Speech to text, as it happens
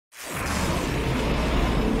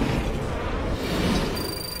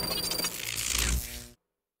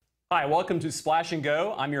Hi, welcome to Splash and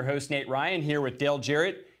Go. I'm your host, Nate Ryan, here with Dale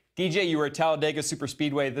Jarrett. DJ, you were at Talladega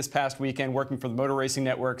Superspeedway this past weekend working for the Motor Racing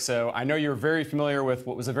Network, so I know you're very familiar with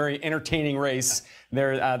what was a very entertaining race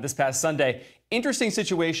there this past Sunday. Interesting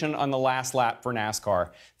situation on the last lap for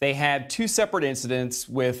NASCAR. They had two separate incidents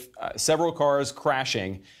with several cars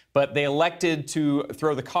crashing, but they elected to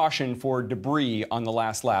throw the caution for debris on the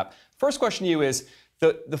last lap. First question to you is,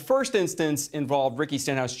 the first instance involved Ricky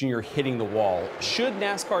Stenhouse Jr. hitting the wall. Should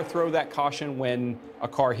NASCAR throw that caution when a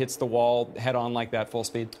car hits the wall head-on like that, full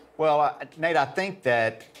speed? Well, Nate, I think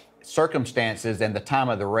that circumstances and the time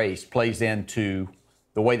of the race plays into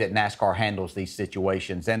the way that NASCAR handles these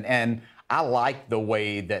situations. And I like the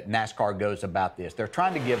way that NASCAR goes about this. They're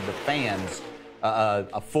trying to give the fans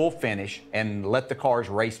a full finish and let the cars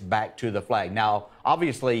race back to the flag. Now,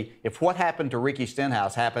 obviously, if what happened to Ricky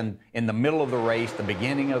Stenhouse happened in the middle of the race, the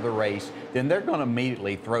beginning of the race, then they're going to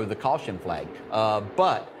immediately throw the caution flag.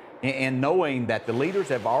 But in knowing that the leaders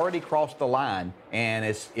have already crossed the line, and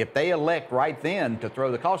if they elect right then to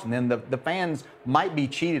throw the caution, then the fans might be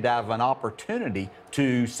cheated out of an opportunity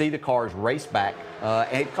to see the cars race back,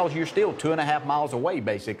 because you're still 2.5 miles away,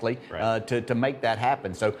 basically, right, to make that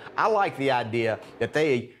happen. So I like the idea that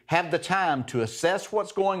they have the time to assess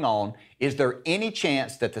what's going on. Is there any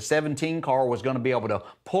chance that the 17 car was going to be able to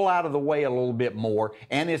pull out of the way a little bit more,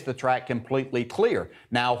 and is the track completely clear?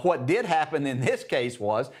 Now, what did happen in this case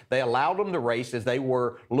was they allowed them to race as they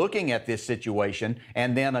were looking at this situation,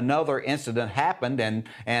 and then another incident happened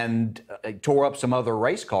and tore up some other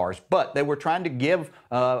race cars. But they were trying to give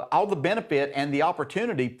all the benefit and the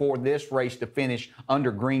opportunity for this race to finish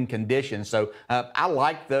under green conditions. So I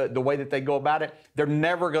like the way that they go about it. They're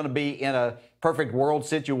never going to be in a perfect world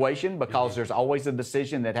situation because there's always a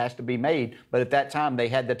decision that has to be made. But at that time, they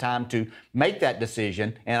had the time to make that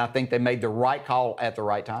decision, and I think they made the right call at the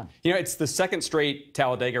right time. You know, it's the second straight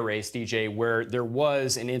Talladega race, DJ, where there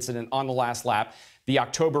was an incident on the last lap. The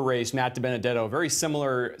October race, Matt DiBenedetto, a very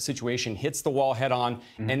similar situation, hits the wall head-on.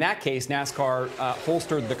 In that case, NASCAR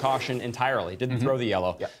holstered the caution entirely, didn't throw the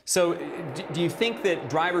yellow. Yep. So do you think that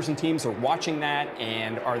drivers and teams are watching that,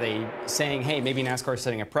 and are they saying, hey, maybe NASCAR is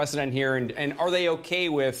setting a precedent here, and are they okay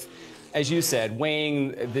with, as you said,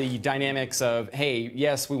 weighing the dynamics of, hey,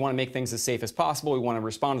 yes, we want to make things as safe as possible, we want to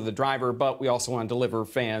respond to the driver, but we also want to deliver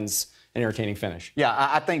fans an entertaining finish? Yeah,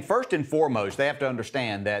 I think first and foremost, they have to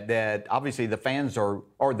understand that obviously the fans are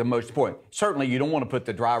the most important. Certainly, you don't want to put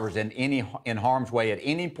the drivers in harm's way at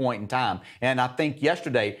any point in time. And I think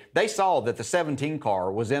yesterday they saw that the 17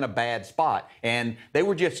 car was in a bad spot, and they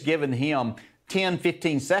were just giving him 10,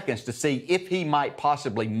 15 seconds to see if he might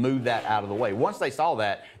possibly move that out of the way. Once they saw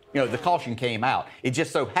that, you know, the caution came out. It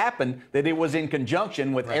just so happened that it was in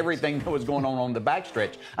conjunction with everything that was going on the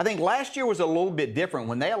backstretch. I think last year was a little bit different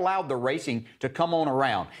when they allowed the racing to come on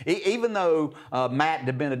around. Even though Matt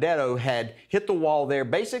DiBenedetto had hit the wall there,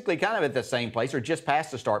 basically kind of at the same place or just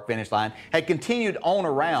past the start-finish line, had continued on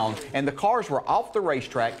around, and the cars were off the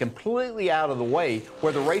racetrack, completely out of the way,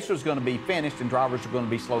 where the race was going to be finished and drivers were going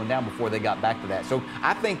to be slowing down before they got back to that. So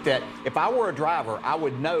I think that if I were a driver, I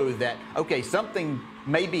would know that, okay, something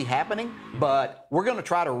may be happening, but we're going to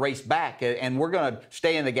try to race back, and we're going to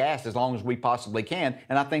stay in the gas as long as we possibly can.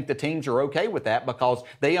 And I think the teams are okay with that because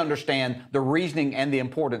they understand the reasoning and the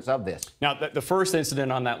importance of this. Now, the first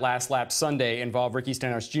incident on that last lap Sunday involved Ricky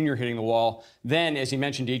Stenhouse Jr. hitting the wall. Then, as you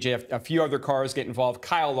mentioned, DJ, a few other cars get involved,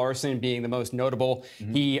 Kyle Larson being the most notable.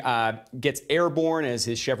 He gets airborne as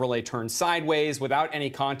his Chevrolet turns sideways without any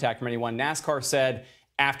contact from anyone. NASCAR said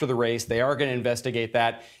after the race they are going to investigate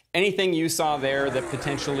that. Anything you saw there that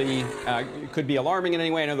potentially could be alarming in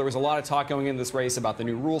any way? I know there was a lot of talk going into this race about the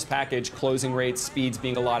new rules package, closing rates, speeds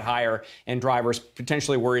being a lot higher, and drivers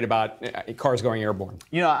potentially worried about cars going airborne.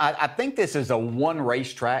 You know, I think this is a one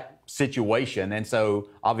racetrack situation, and so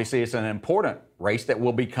obviously it's an important race that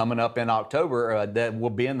will be coming up in October that will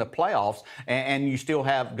be in the playoffs, and you still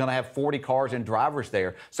going to have 40 cars and drivers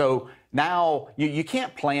there. So now you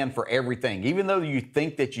can't plan for everything. Even though you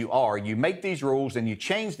think that you make these rules and you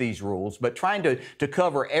change these rules, but trying to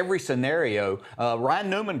cover every scenario. Ryan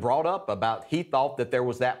Newman brought up about he thought that there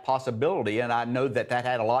was that possibility, and I know that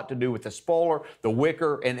had a lot to do with the spoiler, the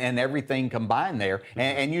wicker, and everything combined there.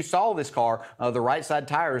 And you saw this car, the right side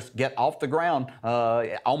tires get off the ground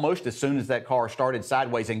almost as soon as that car started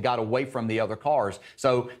sideways and got away from the other cars.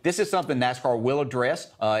 So this is something NASCAR will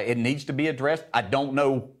address. It needs to be addressed. I don't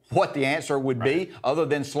know what the answer would be, other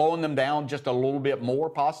than slowing them down just a little bit more,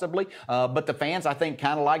 possibly. But the fans, I think,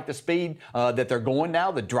 kind of like the speed that they're going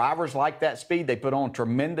now. The drivers like that speed. They put on a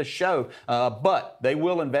tremendous show. But they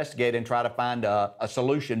will investigate and try to find a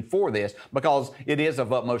solution for this, because it is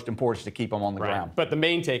of utmost importance to keep them on the ground. But the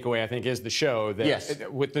main takeaway, I think, is the show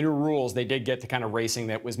that with the new rules, they did get the kind of racing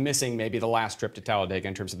that was missing maybe the last trip to Talladega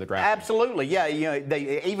in terms of the draft. Absolutely, yeah. You know,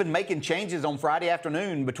 they even making changes on Friday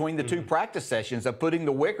afternoon between the two practice sessions of putting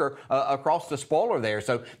the wicker across the spoiler there.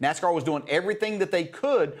 So NASCAR was doing everything that they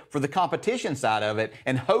could for the competition side of it,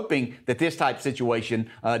 and hoping that this type of situation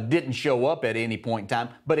didn't show up at any point in time.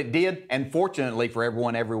 But it did, and fortunately for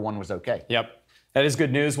everyone was okay. Yep. That is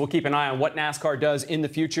good news. We'll keep an eye on what NASCAR does in the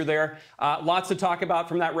future there. Lots to talk about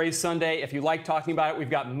from that race Sunday. If you like talking about it, we've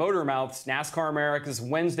got Motor Mouths, NASCAR America's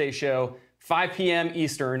Wednesday show, 5 p.m.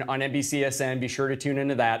 Eastern on NBCSN. Be sure to tune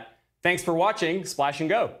into that. Thanks for watching Splash and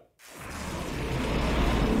Go.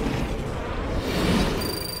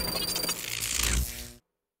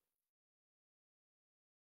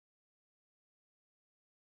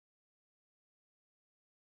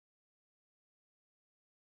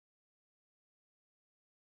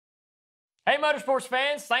 Hey Motorsports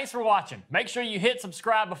fans, thanks for watching. Make sure you hit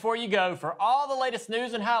subscribe before you go for all the latest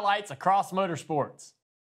news and highlights across motorsports.